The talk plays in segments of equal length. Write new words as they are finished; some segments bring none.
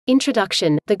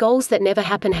Introduction: the goals that never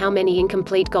happen. How many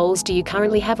incomplete goals do you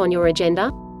currently have on your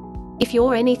agenda? If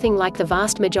you're anything like the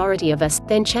vast majority of us,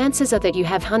 then chances are that you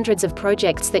have hundreds of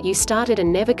projects that you started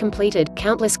and never completed,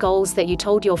 countless goals that you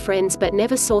told your friends but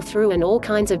never saw through, and all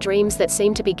kinds of dreams that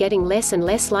seem to be getting less and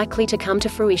less likely to come to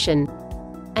fruition.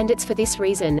 And it's for this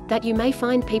reason that you may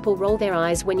find people roll their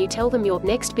eyes when you tell them your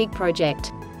next big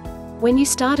project. When you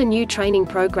start a new training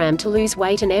program to lose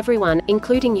weight and everyone,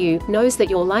 including you, knows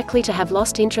that you're likely to have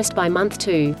lost interest by month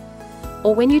 2.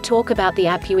 Or when you talk about the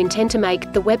app you intend to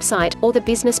make, the website, or the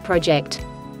business project.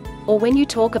 Or when you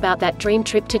talk about that dream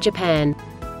trip to Japan.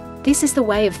 This is the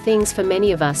way of things for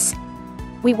many of us.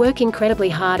 We work incredibly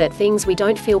hard at things we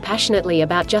don't feel passionately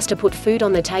about just to put food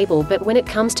on the table, but when it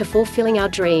comes to fulfilling our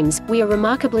dreams, we are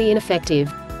remarkably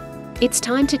ineffective. It's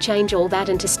time to change all that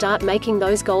and to start making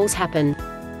those goals happen.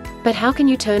 But how can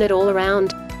you turn it all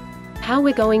around? How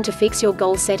we're going to fix your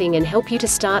goal setting and help you to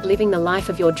start living the life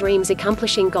of your dreams.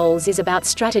 Accomplishing goals is about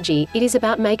strategy, it is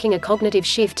about making a cognitive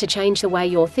shift to change the way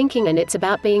you're thinking, and it's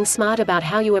about being smart about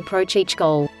how you approach each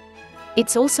goal.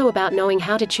 It's also about knowing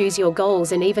how to choose your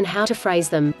goals and even how to phrase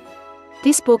them.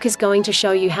 This book is going to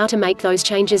show you how to make those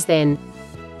changes. Then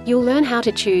you'll learn how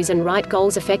to choose and write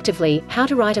goals effectively, how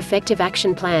to write effective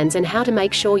action plans, and how to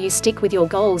make sure you stick with your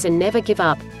goals and never give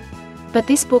up. But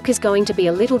this book is going to be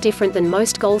a little different than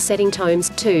most goal-setting tomes,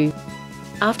 too.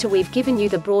 After we've given you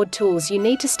the broad tools you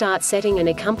need to start setting and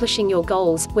accomplishing your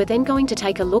goals, we're then going to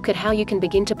take a look at how you can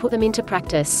begin to put them into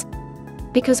practice.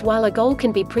 Because while a goal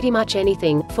can be pretty much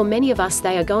anything, for many of us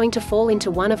they are going to fall into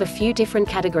one of a few different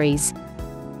categories.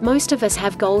 Most of us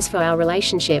have goals for our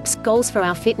relationships, goals for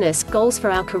our fitness, goals for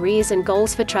our careers, and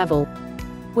goals for travel.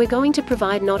 We're going to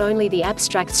provide not only the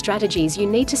abstract strategies you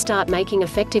need to start making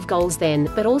effective goals then,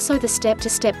 but also the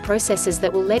step-to-step processes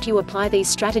that will let you apply these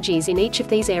strategies in each of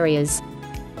these areas.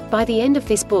 By the end of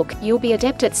this book, you'll be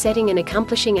adept at setting and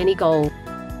accomplishing any goal.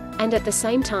 And at the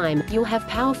same time, you'll have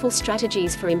powerful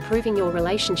strategies for improving your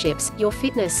relationships, your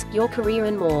fitness, your career,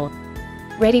 and more.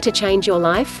 Ready to change your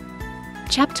life?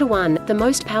 Chapter 1: The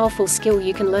most powerful skill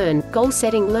you can learn, goal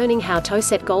setting. Learning how to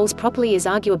set goals properly is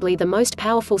arguably the most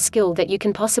powerful skill that you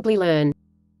can possibly learn.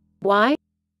 Why?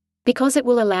 Because it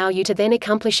will allow you to then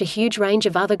accomplish a huge range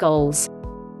of other goals.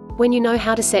 When you know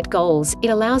how to set goals,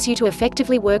 it allows you to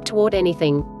effectively work toward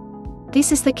anything.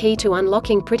 This is the key to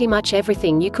unlocking pretty much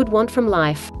everything you could want from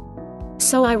life.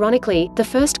 So ironically, the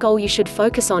first goal you should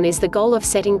focus on is the goal of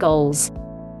setting goals.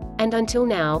 And until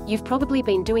now, you've probably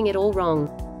been doing it all wrong.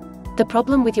 The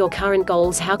problem with your current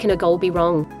goals: how can a goal be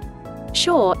wrong?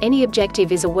 Sure, any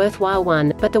objective is a worthwhile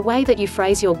one, but the way that you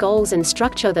phrase your goals and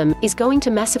structure them is going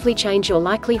to massively change your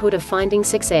likelihood of finding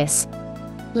success.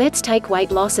 Let's take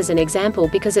weight loss as an example,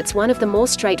 because it's one of the more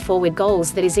straightforward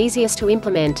goals that is easiest to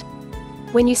implement.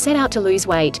 When you set out to lose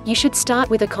weight, you should start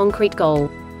with a concrete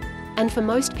goal. And for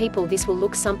most people this will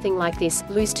look something like this: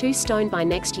 lose 2 stone by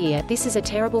next year. This is a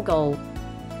terrible goal.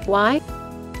 Why?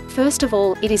 First of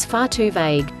all, it is far too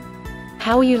vague.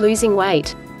 How are you losing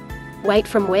weight? Weight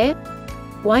from where?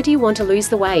 Why do you want to lose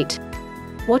the weight?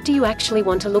 What do you actually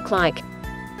want to look like?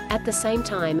 At the same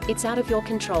time, it's out of your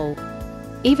control.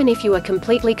 Even if you are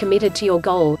completely committed to your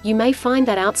goal, you may find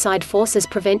that outside forces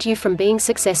prevent you from being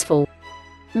successful.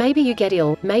 Maybe you get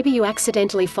ill, maybe you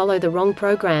accidentally follow the wrong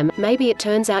program, maybe it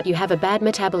turns out you have a bad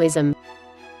metabolism.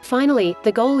 Finally,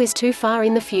 the goal is too far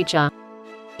in the future.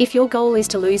 If your goal is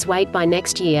to lose weight by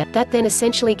next year, that then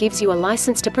essentially gives you a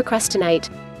license to procrastinate.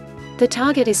 The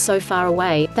target is so far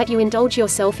away that you indulge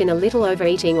yourself in a little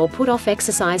overeating or put off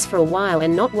exercise for a while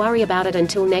and not worry about it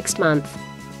until next month.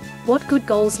 What good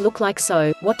goals look like?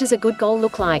 So, what does a good goal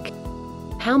look like?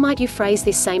 How might you phrase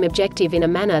this same objective in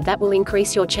a manner that will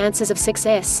increase your chances of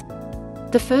success?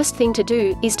 The first thing to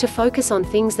do is to focus on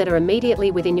things that are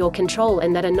immediately within your control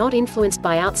and that are not influenced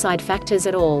by outside factors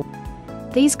at all.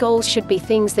 These goals should be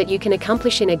things that you can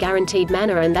accomplish in a guaranteed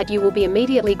manner and that you will be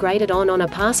immediately graded on a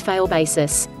pass-fail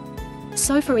basis.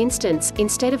 So for instance,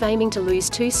 instead of aiming to lose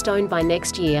 2 stone by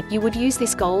next year, you would use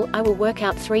this goal: I will work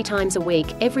out 3 times a week,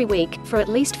 every week, for at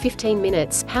least 15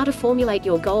 minutes. How to formulate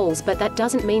your goals, but that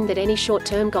doesn't mean that any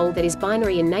short-term goal that is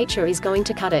binary in nature is going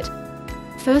to cut it.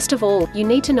 First of all, you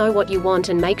need to know what you want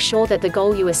and make sure that the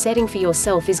goal you are setting for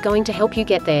yourself is going to help you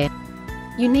get there.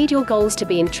 You need your goals to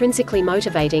be intrinsically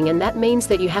motivating, and that means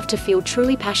that you have to feel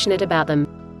truly passionate about them.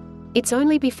 It's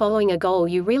only by following a goal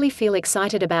you really feel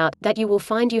excited about that you will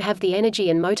find you have the energy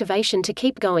and motivation to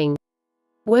keep going.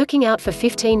 Working out for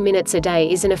 15 minutes a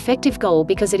day is an effective goal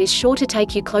because it is sure to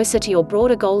take you closer to your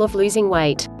broader goal of losing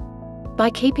weight. By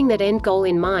keeping that end goal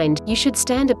in mind, you should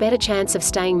stand a better chance of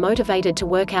staying motivated to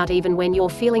work out even when you're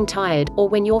feeling tired, or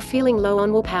when you're feeling low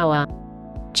on willpower.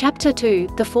 Chapter 2,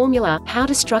 The Formula, How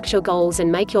to Structure Goals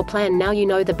and Make Your Plan. Now you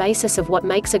know the basis of what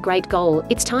makes a great goal,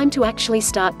 it's time to actually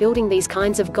start building these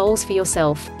kinds of goals for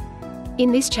yourself.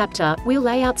 In this chapter, we'll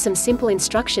lay out some simple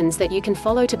instructions that you can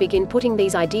follow to begin putting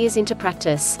these ideas into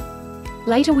practice.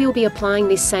 Later we'll be applying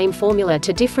this same formula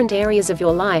to different areas of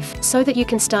your life, so that you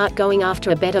can start going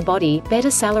after a better body, better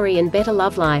salary and better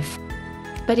love life.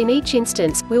 But in each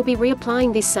instance, we'll be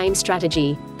reapplying this same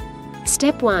strategy.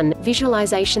 Step 1,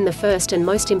 Visualization. The first and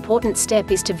most important step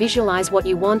is to visualize what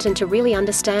you want and to really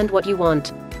understand what you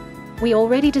want. We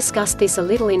already discussed this a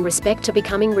little in respect to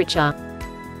becoming richer.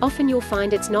 Often you'll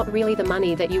find it's not really the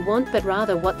money that you want, but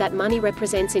rather what that money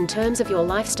represents in terms of your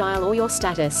lifestyle or your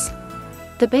status.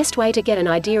 The best way to get an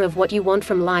idea of what you want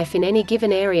from life in any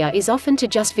given area is often to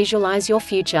just visualize your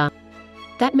future.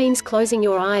 That means closing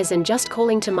your eyes and just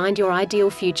calling to mind your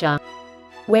ideal future.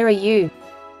 Where are you?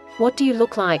 What do you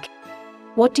look like?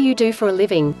 What do you do for a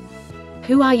living?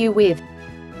 Who are you with?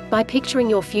 By picturing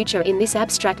your future in this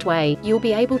abstract way, you'll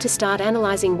be able to start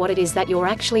analyzing what it is that you're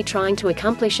actually trying to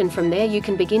accomplish, and from there you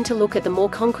can begin to look at the more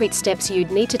concrete steps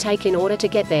you'd need to take in order to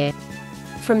get there.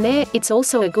 From there, it's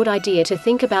also a good idea to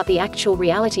think about the actual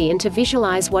reality and to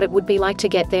visualize what it would be like to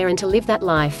get there and to live that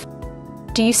life.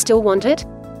 Do you still want it?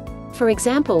 For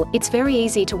example, it's very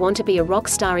easy to want to be a rock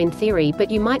star in theory, but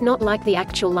you might not like the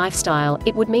actual lifestyle.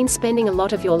 It would mean spending a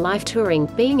lot of your life touring,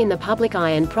 being in the public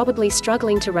eye and probably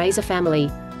struggling to raise a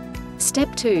family.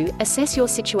 Step 2, Assess your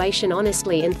situation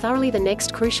honestly and thoroughly. The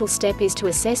next crucial step is to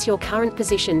assess your current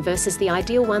position versus the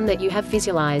ideal one that you have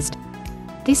visualized.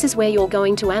 This is where you're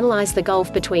going to analyze the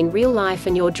gulf between real life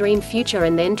and your dream future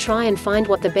and then try and find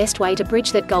what the best way to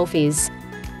bridge that gulf is.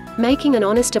 Making an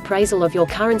honest appraisal of your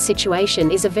current situation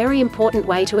is a very important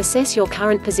way to assess your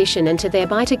current position and to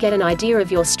thereby to get an idea of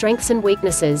your strengths and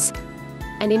weaknesses.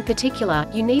 And in particular,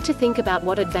 you need to think about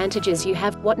what advantages you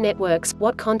have, what networks,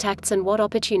 what contacts and what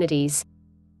opportunities.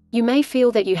 You may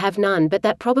feel that you have none, but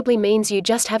that probably means you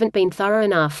just haven't been thorough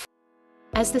enough.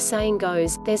 As the saying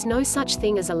goes, there's no such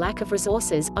thing as a lack of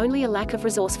resources, only a lack of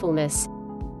resourcefulness.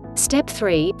 Step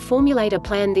 3, Formulate a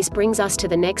plan. This brings us to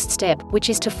the next step, which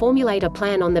is to formulate a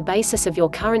plan on the basis of your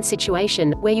current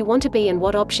situation, where you want to be and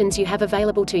what options you have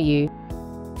available to you.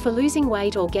 For losing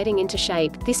weight or getting into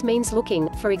shape, this means looking,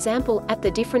 for example, at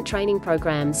the different training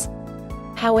programs.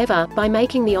 However, by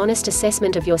making the honest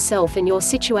assessment of yourself and your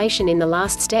situation in the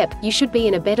last step, you should be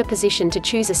in a better position to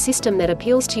choose a system that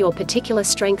appeals to your particular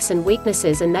strengths and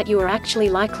weaknesses and that you are actually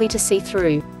likely to see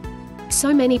through.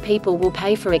 So many people will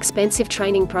pay for expensive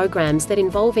training programs that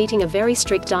involve eating a very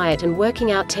strict diet and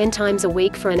working out 10 times a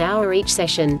week for an hour each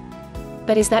session.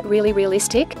 But is that really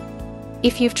realistic?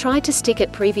 If you've tried to stick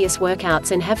at previous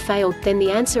workouts and have failed, then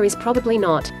the answer is probably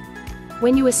not.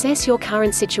 When you assess your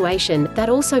current situation, that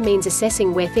also means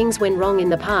assessing where things went wrong in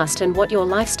the past and what your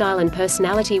lifestyle and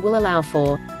personality will allow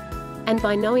for. And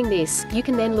by knowing this, you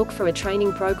can then look for a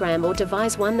training program or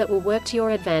devise one that will work to your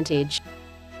advantage.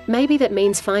 Maybe that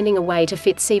means finding a way to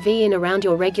fit CV in around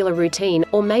your regular routine,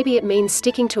 or maybe it means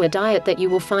sticking to a diet that you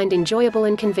will find enjoyable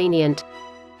and convenient.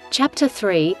 Chapter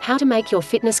 3, How to Make Your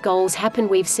Fitness Goals Happen.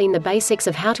 We've seen the basics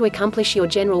of how to accomplish your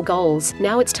general goals,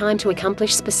 now it's time to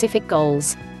accomplish specific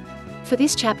goals. For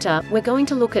this chapter, we're going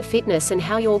to look at fitness and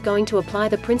how you're going to apply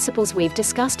the principles we've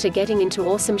discussed to getting into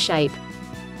awesome shape.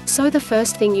 So the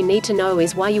first thing you need to know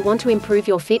is why you want to improve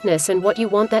your fitness and what you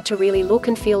want that to really look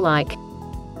and feel like.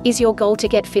 Is your goal to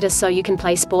get fitter so you can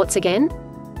play sports again?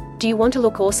 Do you want to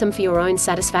look awesome for your own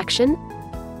satisfaction?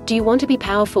 Do you want to be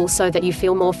powerful so that you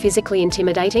feel more physically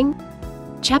intimidating?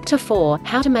 Chapter 4,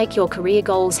 How to Make Your Career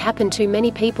Goals Happen. Too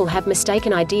many people have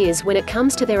mistaken ideas when it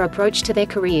comes to their approach to their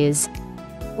careers.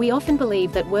 We often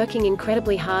believe that working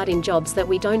incredibly hard in jobs that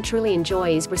we don't truly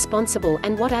enjoy is responsible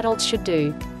and what adults should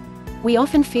do. We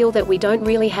often feel that we don't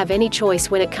really have any choice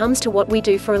when it comes to what we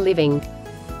do for a living.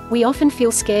 We often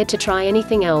feel scared to try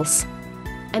anything else.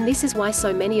 And this is why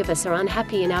so many of us are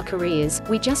unhappy in our careers.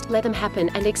 We just let them happen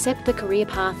and accept the career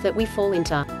path that we fall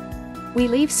into. We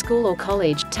leave school or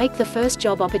college, take the first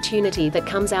job opportunity that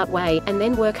comes our way, and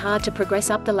then work hard to progress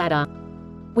up the ladder.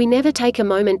 We never take a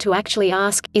moment to actually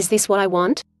ask, is this what I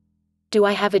want? Do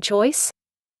I have a choice?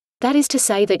 That is to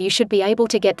say that you should be able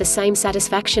to get the same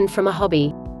satisfaction from a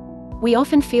hobby. We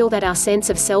often feel that our sense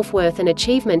of self-worth and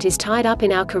achievement is tied up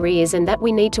in our careers and that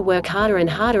we need to work harder and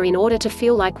harder in order to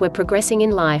feel like we're progressing in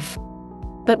life.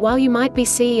 But while you might be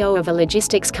CEO of a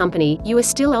logistics company, you are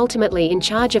still ultimately in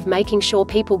charge of making sure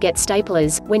people get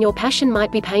staplers, when your passion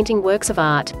might be painting works of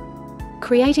art.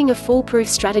 Creating a foolproof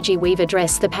strategy. We've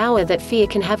addressed the power that fear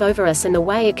can have over us and the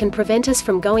way it can prevent us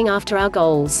from going after our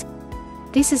goals.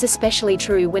 This is especially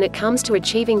true when it comes to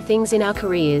achieving things in our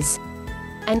careers.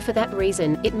 And for that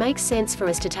reason, it makes sense for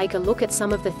us to take a look at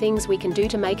some of the things we can do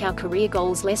to make our career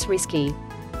goals less risky.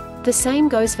 The same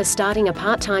goes for starting a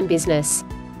part-time business.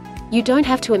 You don't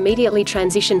have to immediately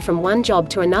transition from one job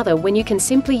to another when you can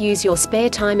simply use your spare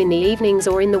time in the evenings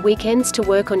or in the weekends to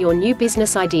work on your new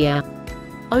business idea.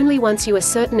 Only once you are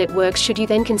certain it works should you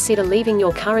then consider leaving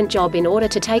your current job in order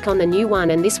to take on the new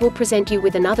one, and this will present you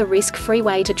with another risk-free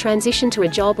way to transition to a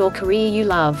job or career you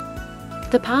love.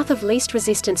 The path of least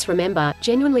resistance. Remember,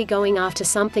 genuinely going after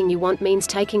something you want means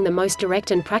taking the most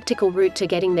direct and practical route to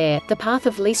getting there, the path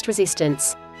of least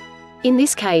resistance. In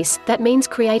this case, that means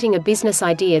creating a business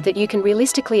idea that you can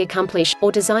realistically accomplish, or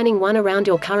designing one around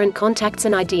your current contacts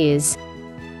and ideas.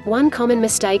 One common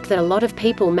mistake that a lot of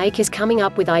people make is coming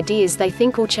up with ideas they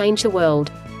think will change the world.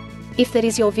 If that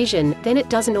is your vision, then it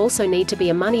doesn't also need to be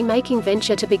a money-making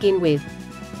venture to begin with.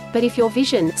 But if your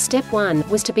vision, step 1,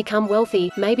 was to become wealthy,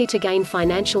 maybe to gain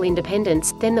financial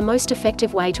independence, then the most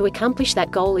effective way to accomplish that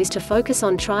goal is to focus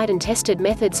on tried and tested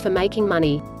methods for making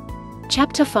money.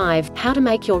 Chapter 5, How to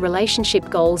Make Your Relationship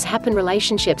Goals Happen.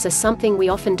 Relationships are something we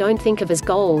often don't think of as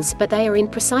goals, but they are in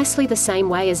precisely the same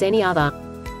way as any other.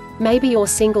 Maybe you're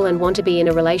single and want to be in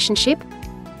a relationship?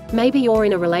 Maybe you're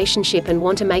in a relationship and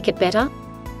want to make it better?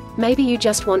 Maybe you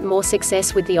just want more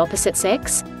success with the opposite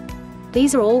sex?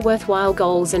 These are all worthwhile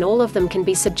goals, and all of them can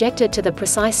be subjected to the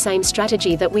precise same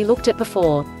strategy that we looked at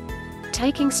before.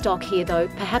 Taking stock here though,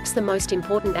 perhaps the most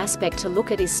important aspect to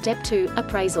look at is step 2,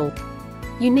 appraisal.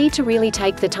 You need to really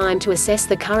take the time to assess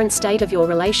the current state of your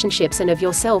relationships and of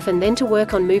yourself, and then to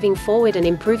work on moving forward and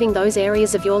improving those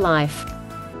areas of your life.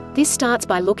 This starts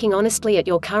by looking honestly at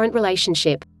your current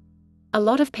relationship. A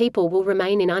lot of people will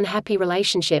remain in unhappy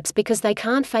relationships because they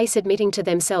can't face admitting to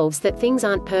themselves that things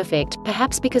aren't perfect,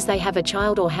 perhaps because they have a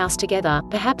child or house together,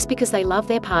 perhaps because they love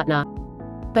their partner.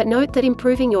 But note that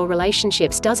improving your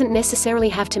relationships doesn't necessarily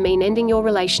have to mean ending your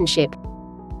relationship.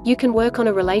 You can work on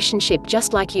a relationship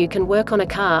just like you can work on a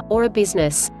car, or a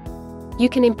business. You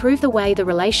can improve the way the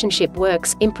relationship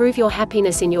works, improve your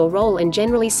happiness in your role, and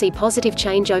generally see positive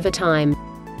change over time.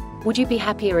 Would you be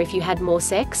happier if you had more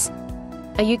sex?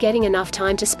 Are you getting enough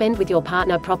time to spend with your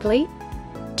partner properly?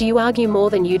 Do you argue more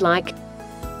than you'd like?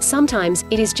 Sometimes,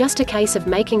 it is just a case of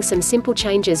making some simple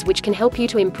changes which can help you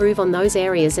to improve on those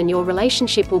areas, and your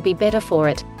relationship will be better for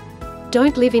it.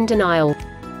 Don't live in denial.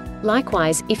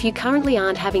 Likewise, if you currently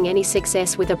aren't having any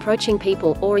success with approaching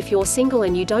people, or if you're single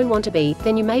and you don't want to be,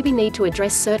 then you maybe need to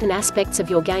address certain aspects of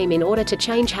your game in order to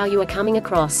change how you are coming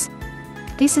across.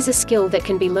 This is a skill that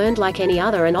can be learned like any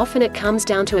other, and often it comes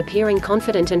down to appearing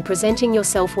confident and presenting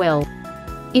yourself well.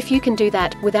 If you can do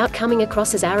that, without coming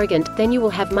across as arrogant, then you will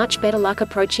have much better luck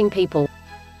approaching people.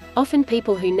 Often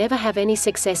people who never have any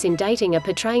success in dating are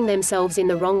portraying themselves in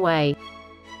the wrong way.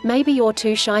 Maybe you're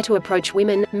too shy to approach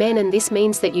women, men, and this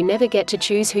means that you never get to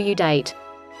choose who you date.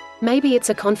 Maybe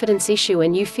it's a confidence issue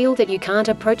and you feel that you can't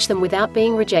approach them without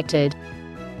being rejected.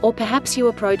 Or perhaps you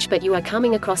approach but you are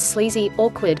coming across sleazy,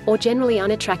 awkward, or generally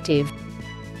unattractive.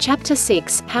 Chapter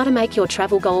 6, How to Make Your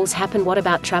Travel Goals Happen. What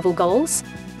about travel goals?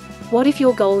 What if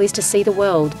your goal is to see the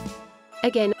world?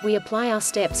 Again, we apply our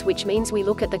steps, which means we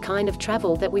look at the kind of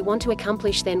travel that we want to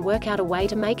accomplish, then work out a way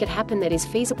to make it happen that is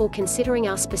feasible considering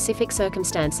our specific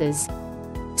circumstances.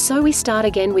 So we start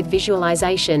again with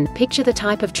visualization. Picture the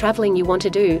type of traveling you want to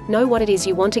do, know what it is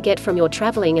you want to get from your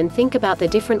traveling, and think about the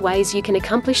different ways you can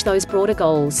accomplish those broader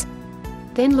goals.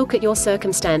 Then look at your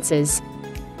circumstances.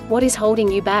 What is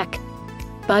holding you back?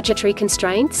 Budgetary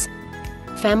constraints?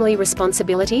 Family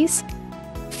responsibilities?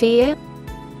 Fear?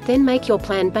 Then make your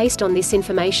plan based on this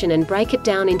information and break it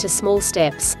down into small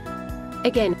steps.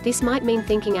 Again, this might mean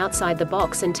thinking outside the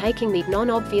box and taking the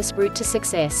non-obvious route to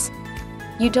success.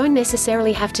 You don't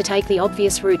necessarily have to take the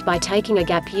obvious route by taking a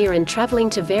gap year and traveling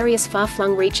to various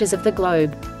far-flung reaches of the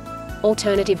globe.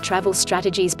 Alternative travel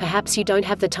strategies: perhaps you don't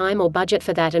have the time or budget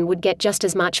for that and would get just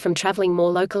as much from traveling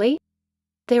more locally.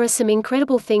 There are some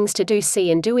incredible things to do,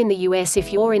 see and do in the US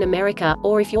if you're in America,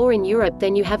 or if you're in Europe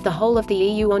then you have the whole of the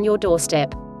EU on your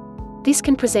doorstep. This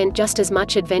can present just as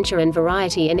much adventure and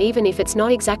variety, and even if it's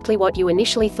not exactly what you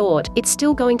initially thought, it's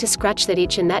still going to scratch that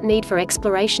itch and that need for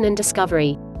exploration and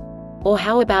discovery. Or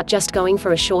how about just going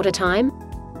for a shorter time?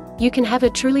 You can have a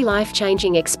truly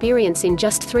life-changing experience in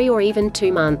just 3 or even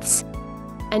 2 months.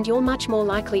 And you're much more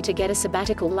likely to get a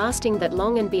sabbatical lasting that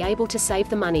long and be able to save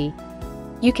the money.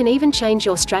 You can even change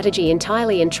your strategy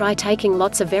entirely and try taking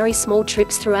lots of very small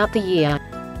trips throughout the year.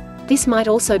 This might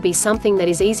also be something that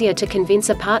is easier to convince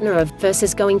a partner of,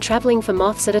 versus going traveling for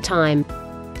months at a time.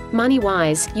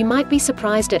 Money-wise, you might be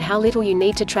surprised at how little you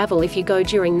need to travel if you go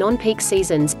during non-peak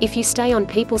seasons, if you stay on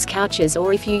people's couches,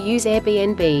 or if you use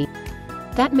Airbnb.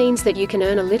 That means that you can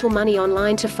earn a little money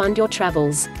online to fund your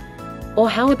travels. Or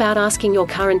how about asking your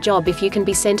current job if you can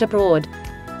be sent abroad?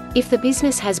 If the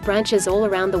business has branches all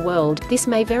around the world, this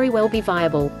may very well be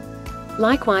viable.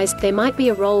 Likewise, there might be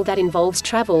a role that involves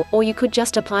travel, or you could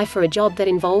just apply for a job that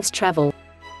involves travel.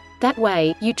 That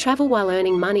way, you travel while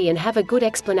earning money and have a good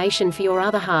explanation for your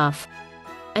other half.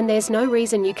 And there's no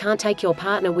reason you can't take your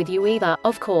partner with you either,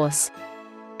 of course.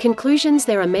 Conclusions: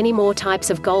 there are many more types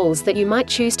of goals that you might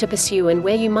choose to pursue and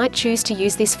where you might choose to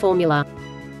use this formula.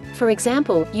 For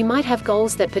example, you might have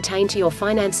goals that pertain to your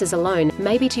finances alone,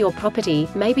 maybe to your property,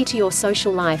 maybe to your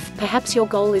social life. Perhaps your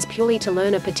goal is purely to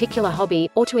learn a particular hobby,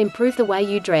 or to improve the way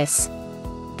you dress.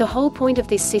 The whole point of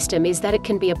this system is that it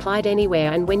can be applied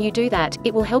anywhere, and when you do that,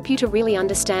 it will help you to really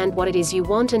understand what it is you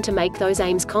want and to make those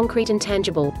aims concrete and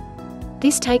tangible.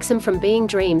 This takes them from being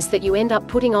dreams that you end up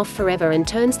putting off forever and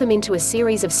turns them into a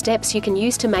series of steps you can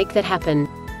use to make that happen.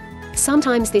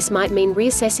 Sometimes this might mean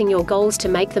reassessing your goals to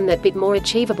make them that bit more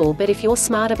achievable, but if you're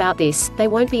smart about this, they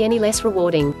won't be any less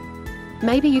rewarding.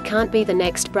 Maybe you can't be the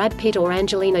next Brad Pitt or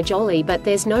Angelina Jolie, but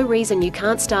there's no reason you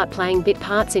can't start playing bit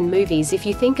parts in movies if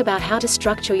you think about how to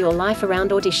structure your life around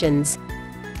auditions.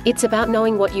 It's about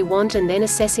knowing what you want and then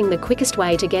assessing the quickest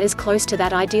way to get as close to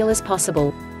that ideal as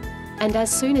possible. And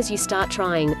as soon as you start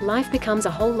trying, life becomes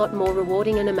a whole lot more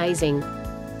rewarding and amazing.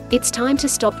 It's time to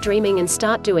stop dreaming and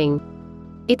start doing.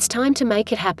 It's time to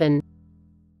make it happen.